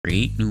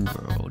Great New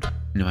World.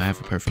 No, I have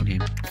a perfect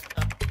name.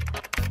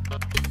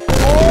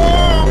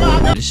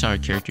 This is how our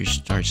character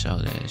starts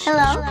out as.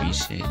 Hello.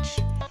 Research.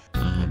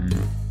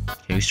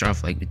 Okay, we start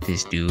off like with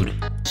this dude.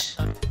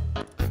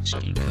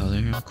 Skin color.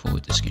 I'm cool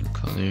with the skin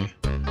color.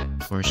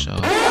 Torso.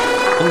 Oh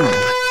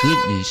my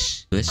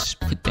goodness. Let's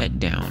put that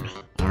down.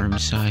 Arm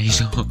size.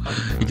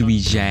 It could be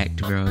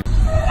jacked, bro.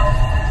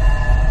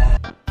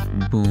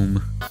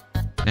 Boom.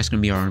 That's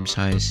gonna be our arm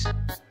size.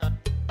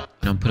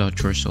 And I'll put our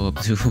torso up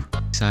to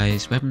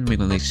size. What happened to make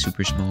my legs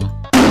super small?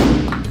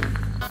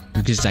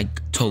 Because I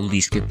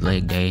totally skipped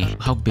leg day.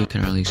 How big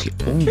can our legs get?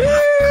 Oh my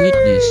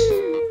goodness.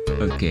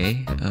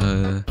 Okay.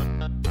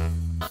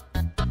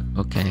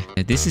 Okay.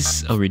 This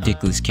is a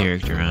ridiculous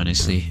character,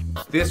 honestly.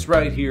 This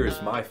right here is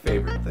my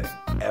favorite thing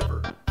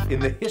ever. In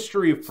the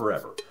history of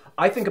forever.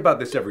 I think about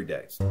this every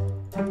day.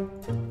 And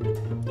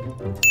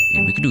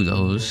we could do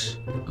those.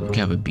 We could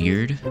have a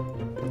beard.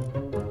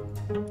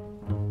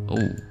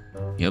 Oh.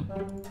 Yep.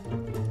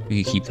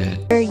 We could keep that.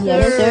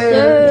 Yes, sir.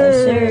 Yes,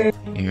 sir.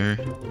 Hair.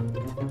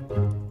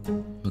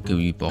 What could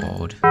be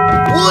bald?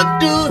 What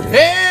the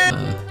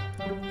hell?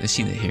 Let's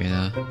see the hair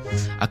though.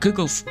 I could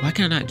go. Why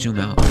can I not zoom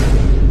out? Oh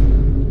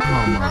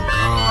my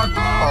god. Oh,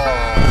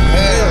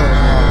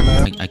 hell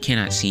no, man. I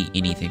cannot see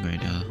anything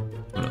right now.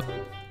 Hold up.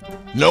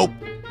 Nope.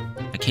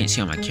 I can't see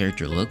how my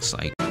character looks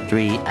like.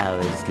 3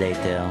 hours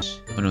later.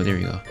 Oh no, there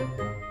we go.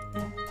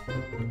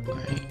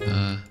 Alright,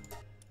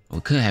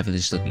 we could have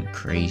this looking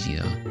crazy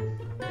though.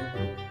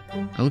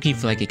 I'm looking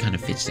for like it kind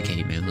of fits the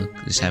caveman look.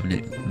 Just having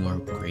it more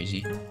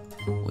crazy.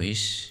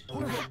 Voice.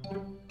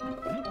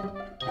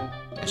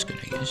 That's good,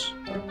 I guess.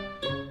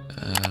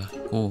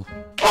 Cool.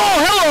 Oh,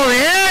 hello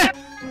there.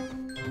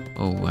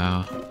 Oh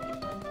wow.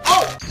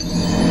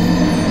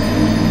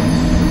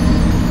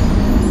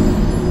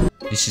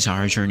 This is how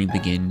our journey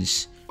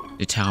begins.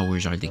 The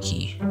towers are the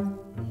key.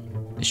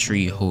 The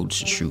tree holds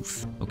the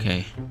truth.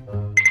 Okay.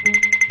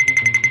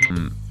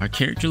 Our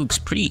character looks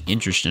pretty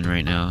interesting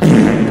right now.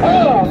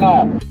 Oh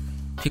no.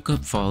 Pick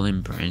up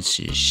fallen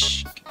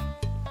branches.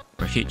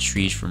 Or hit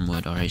trees for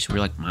wood. Alright, so we're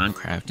like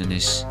Minecraft in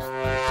this.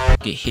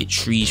 Get hit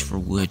trees for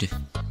wood.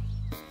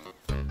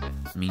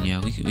 I mean, yeah,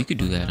 we could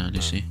do that,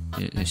 honestly.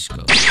 Let's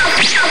go.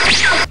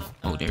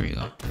 Oh, there we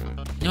go.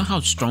 You know how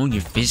strong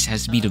your fist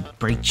has to be to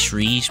break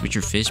trees with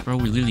your fist, bro?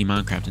 We're literally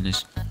Minecraft in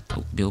this.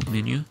 Oh, build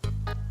menu.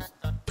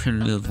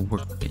 Primitive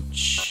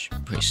workbench.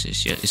 Press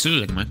this. Yeah, it's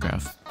literally like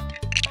Minecraft.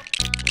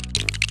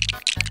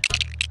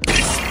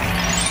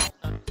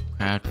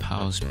 Crowd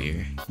pile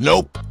spear.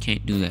 Nope.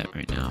 Can't do that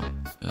right now.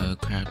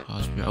 Crowd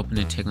pile spear. Open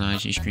the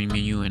technology screen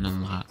menu and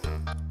unlock.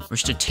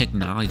 Where's the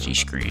technology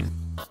screen?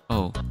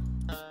 Oh.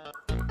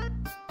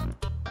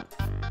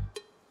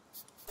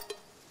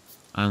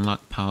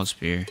 Unlock pile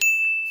spear.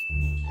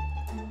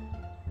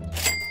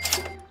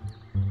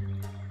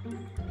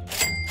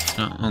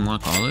 Not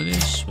unlock all of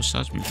this? What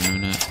stops me from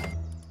doing that?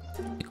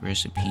 Like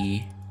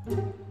recipe.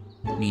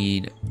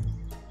 Need.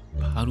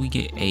 How do we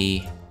get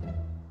a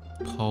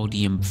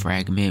palladium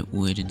fragment,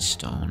 wood, and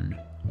stone?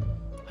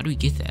 How do we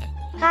get that?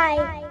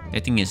 Hi.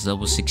 That thing is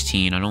level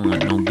 16. I don't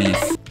want no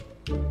beef.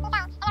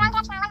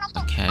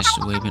 A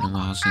castaway. Been a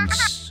while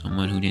since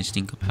someone who didn't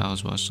stink of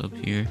pals washed up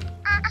here.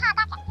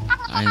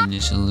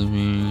 Idleness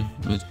living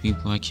with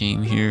people I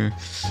came here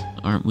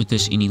aren't with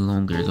us any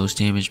longer. Those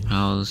damaged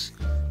pals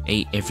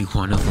ate every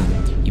one of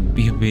them. You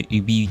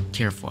be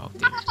careful out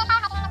there.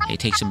 Hey,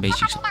 take some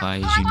basic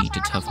supplies. You need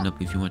to toughen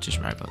up if you want to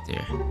survive out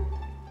there.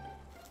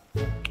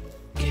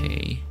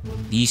 Okay,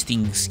 these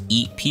things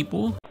eat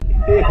people.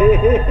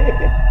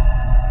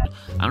 I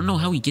don't know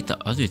how we get the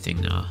other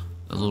thing now.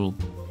 The little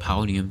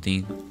palladium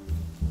thing.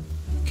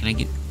 Can I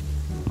get?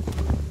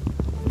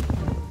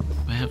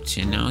 I have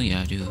 10 now. Yeah,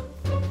 I do.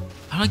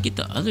 How do I get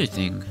the other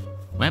thing?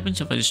 What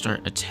happens if I just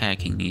start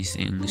attacking these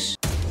things?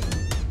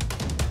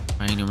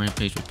 Finding a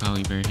rampage with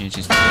power bare hands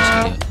is the best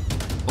idea.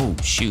 Oh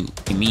shoot!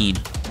 I mean,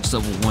 it's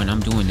level 1. I'm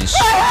doing this.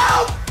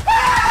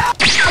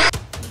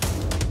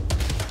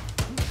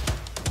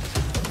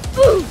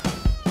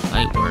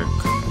 Light work.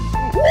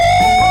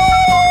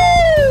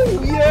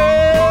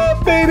 Yeah,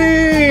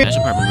 baby. I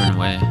should probably run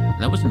away.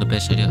 That wasn't the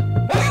best idea.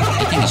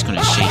 I think it's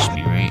gonna chase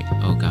me, right?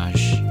 Oh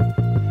gosh. I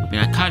mean,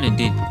 I kind of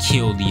did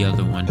kill the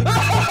other one.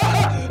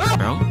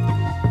 Bro,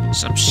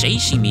 stop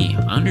chasing me.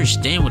 I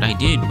understand what I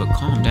did, but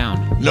calm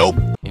down. Nope.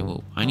 Okay,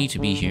 well, I need to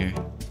be here.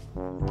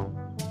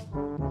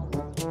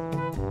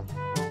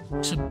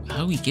 So, how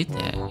do we get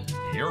that?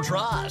 Your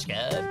try,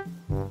 Scott.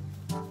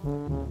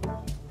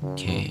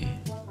 Okay.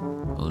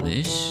 Oh,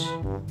 this?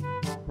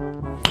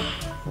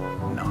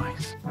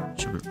 Nice.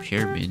 It's a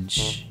repair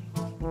bench.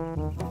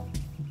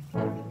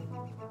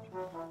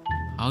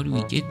 How do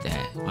we get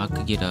that? I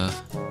could get a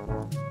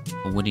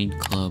wooden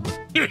club.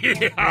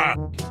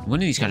 One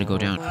of these gotta go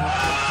down.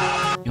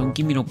 You don't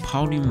give me no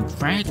palladium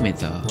fragment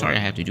though. Sorry I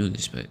have to do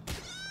this, but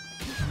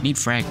I need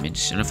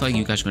fragments, and I feel like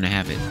you guys are gonna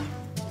have it.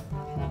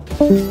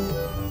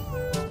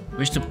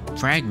 Where's the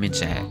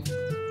fragments at?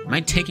 Am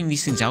I taking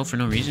these things out for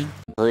no reason?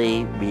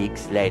 3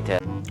 weeks later.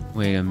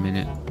 Wait a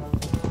minute.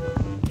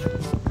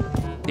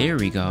 There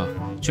we go.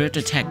 So we have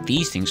to attack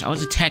these things. I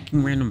was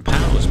attacking random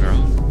pals, bro.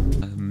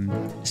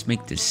 Let's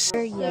make this.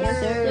 Yes,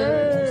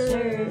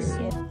 sir. Yes,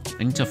 sir.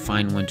 I need to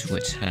find one to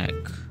attack.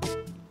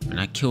 And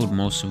I killed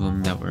most of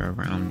them that were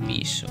around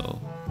me,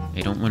 so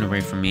they don't run away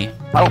from me.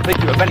 I don't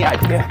think you have any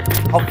idea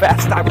how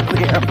fast I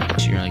really am.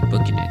 So you're like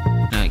booking it.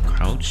 Can I like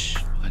crouch?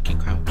 Oh, I can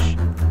crouch.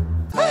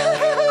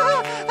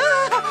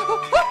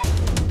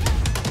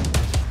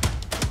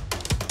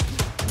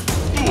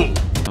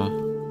 Oh.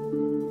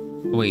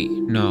 Wait,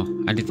 no,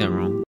 I did that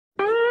wrong.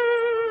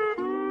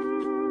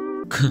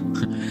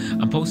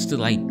 I'm supposed to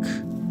like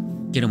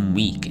get them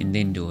weak and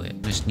then do it.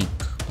 Just sneak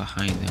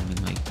behind them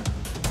and like.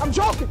 I'm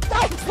joking!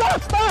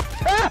 Stop!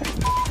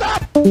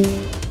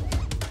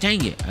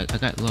 Dang it! I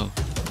got low.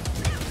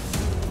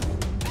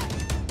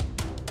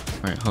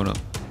 All right, hold up.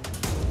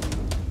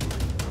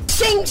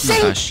 Sing, Oh my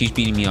gosh, she's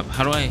beating me up.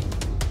 How do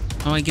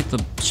I get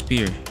the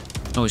spear?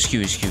 Oh, it's Q.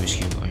 All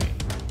right.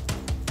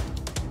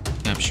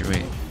 Capture,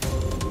 wait.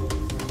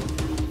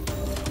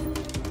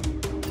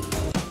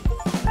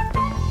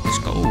 Let's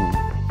go.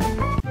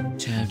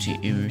 Tab to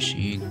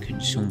immersion,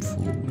 consume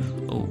food.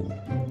 Oh.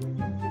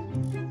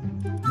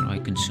 How do I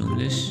consume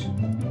this?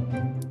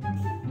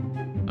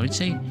 I would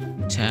say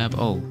tab.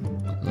 Oh,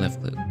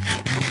 left click.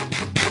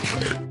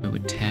 I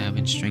would tab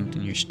and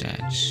strengthen your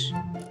stats.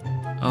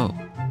 Oh.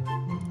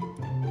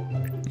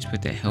 Let's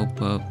put that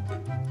help up.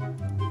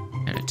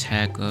 That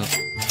attack up.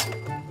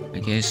 I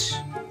guess.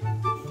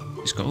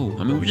 Let's go.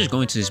 I mean, we're just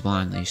going to this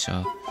blindly,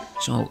 so.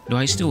 So, do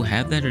I still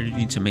have that, or do I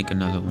need to make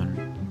another one?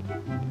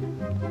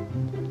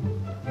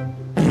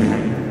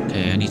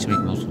 Okay, I need to make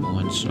multiple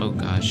ones. Oh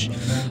gosh.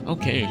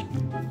 Okay.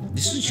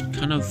 This is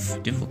kind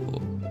of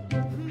difficult.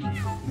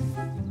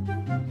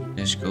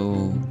 Let's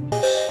go.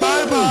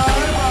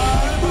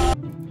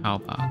 Power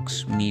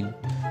box. We need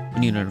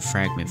another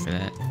fragment for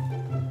that.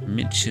 I'm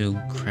meant to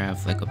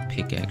craft like a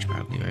pickaxe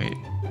probably, right?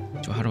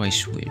 So how do I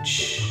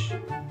switch?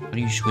 How do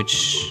you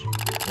switch?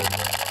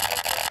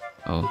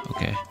 Oh,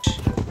 okay.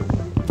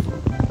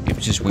 Give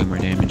it just way more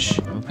damage.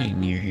 I'm putting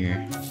near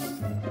here.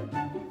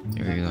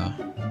 There we go.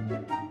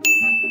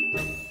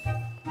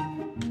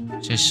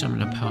 Just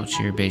summon a pal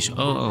to your base.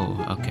 Oh,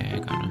 okay, I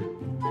got him.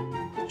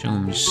 Show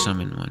him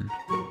summon one.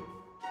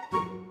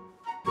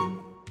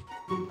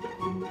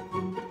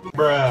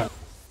 Bruh.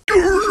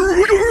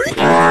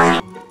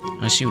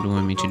 I see what you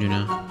want me to do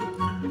now.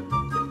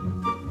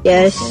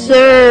 Yes,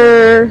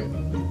 sir.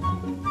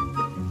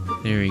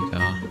 There we go.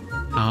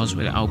 House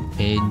without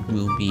bed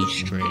will be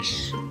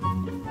stress.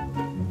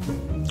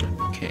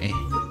 Okay.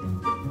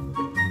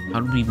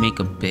 How do we make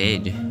a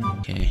bed?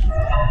 Okay.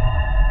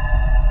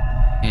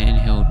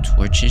 Handheld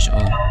torches.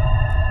 Oh.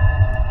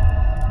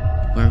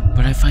 Where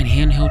would I find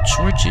handheld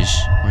torches?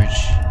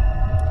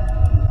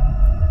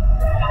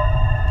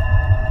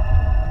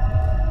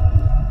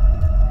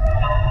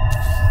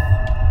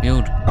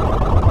 Build.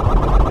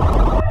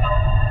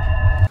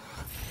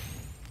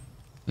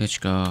 Let's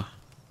go.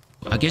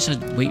 I guess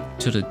I'd wait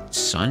till the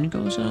sun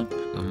goes up.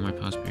 Got more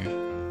power spear.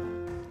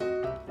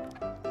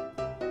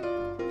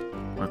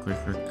 Work.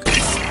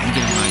 I'm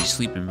getting my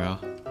sleeping, bro.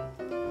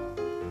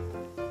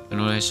 I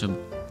know that's a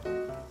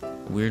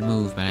weird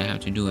move, but I have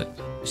to do it.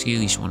 Let's get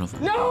at least one of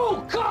them.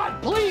 No!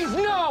 God, please,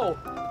 no!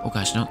 Oh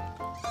gosh, no.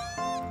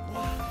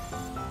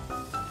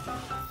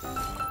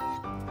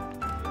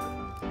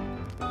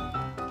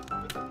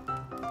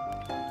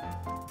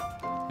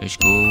 Let's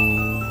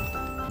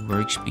go.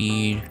 Work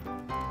speed.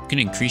 Can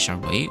increase our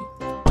weight.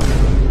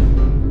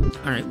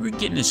 Alright, we're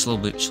getting it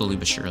slowly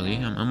but surely.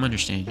 I'm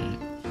understanding it.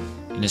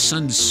 And the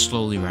sun's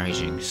slowly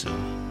rising, so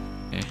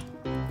okay.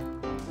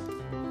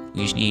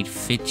 We just need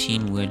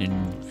 15 wood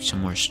and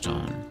some more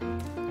stone.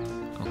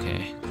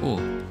 Okay, cool.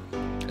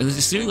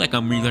 It's literally like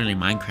I'm relearning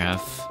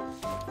Minecraft.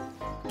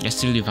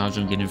 That's literally the vibes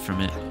I'm getting from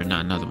it. Or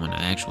not another one, the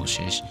actual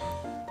shit.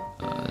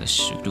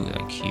 Let's do it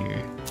like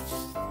here.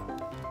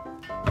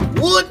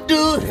 What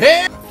the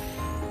heck?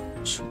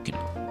 So we can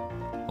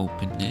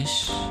open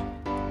this.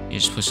 Yeah,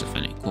 just put stuff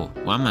in it. Cool.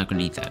 Well, I'm not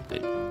gonna need that,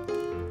 but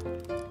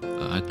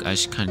I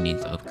just kind of need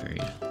the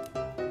upgrade.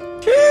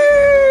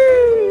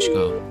 Let's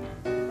go.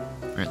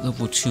 We're at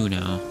level 2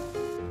 now.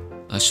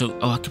 I could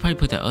probably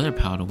put that other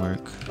pal to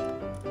work.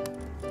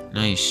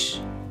 Nice.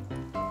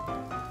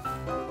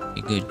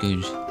 Okay,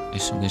 good.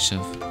 There's some good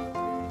stuff.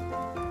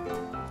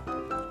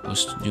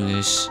 Supposed to do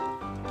this.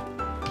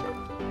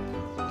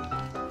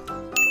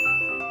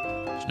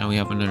 So now we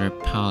have another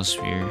pal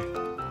sphere.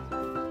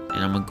 And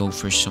I'm gonna go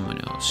for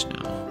someone else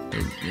now.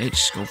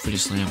 Let's go for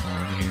this lamp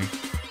over here.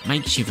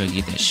 Might see if I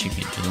get that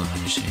chicken too,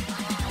 honestly.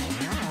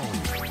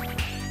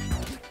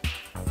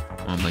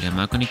 Come on, buddy. I'm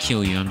not gonna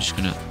kill you. I'm just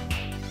gonna.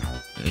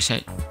 Is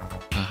that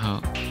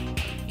how?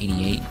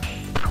 88.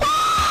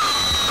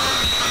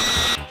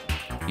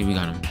 Here we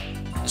got him.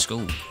 Let's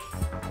go.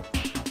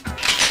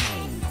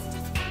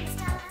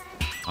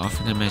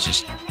 Offer them as a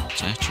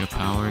statue of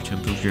power to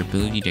improve your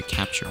ability to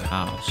capture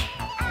pals.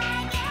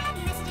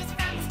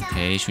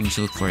 Okay, so we need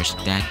to look for a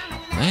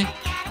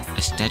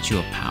a statue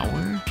of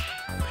power?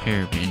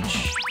 Repair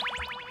bench.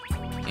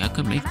 Yeah, I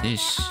could make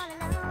this.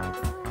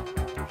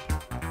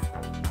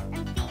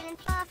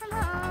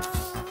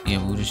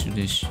 Yeah, we'll just do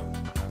this.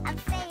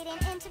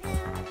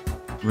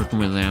 Working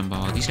with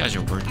Lamball. These guys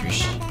are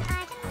workers.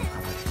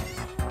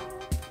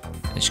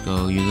 Let's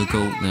go. You're the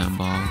goat,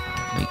 Lamball.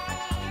 Like,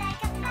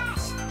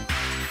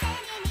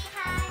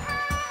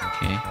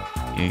 okay.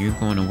 Yeah, you're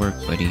going to work,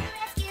 buddy.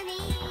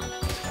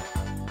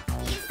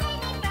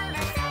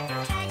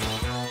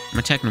 I'm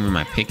attacking him with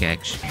my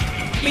pickaxe.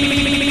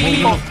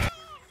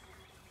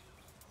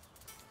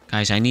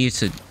 Guys, I needed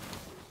to...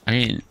 I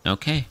didn't...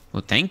 Okay.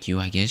 Well, thank you,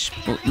 I guess.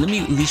 Well, let me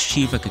at least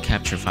see if I could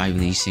capture 5 of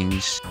these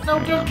things. No,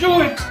 don't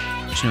do it!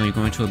 Just know you're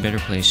going to a better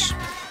place.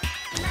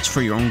 It's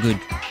for your own good.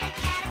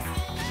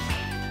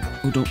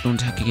 Oh, don't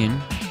attack again.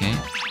 Okay.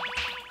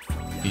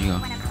 There you go.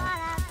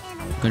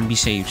 You're gonna be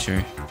safe,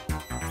 sir.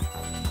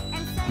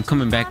 I'm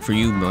coming back for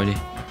you, buddy.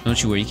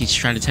 Don't you worry. You can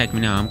try to attack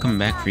me now. I'm coming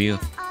back for you.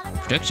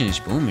 Production is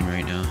booming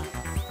right now.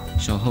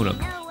 So, hold up.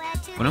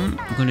 What I'm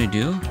gonna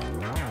do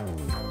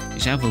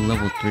is I have a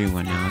level 3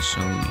 one now, so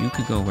you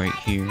could go right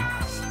here.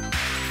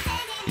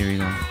 There we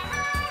go.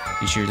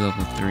 It's your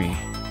level 3.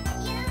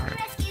 Alright.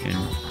 And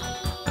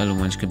the other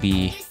ones could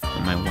be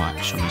on my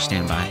watch, so I'm gonna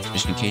stand by,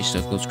 just in case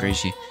stuff goes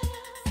crazy.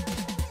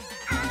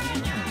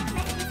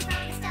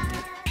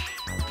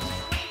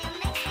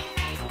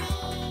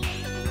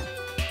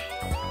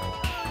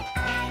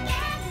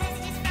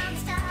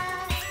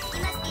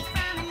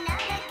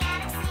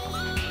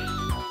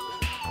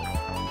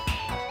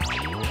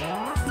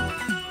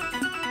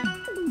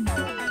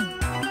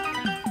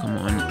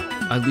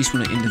 I at least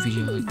want to end the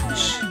video like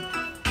this.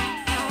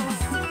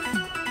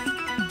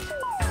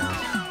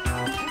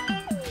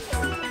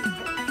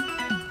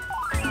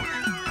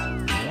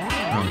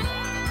 Oh.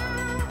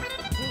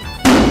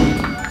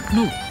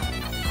 No!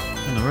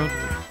 In the road?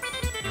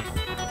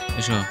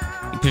 Let's go.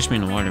 You pushed me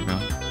in the water, bro.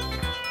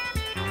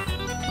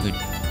 Good.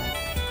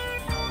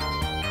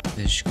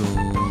 Let's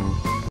go.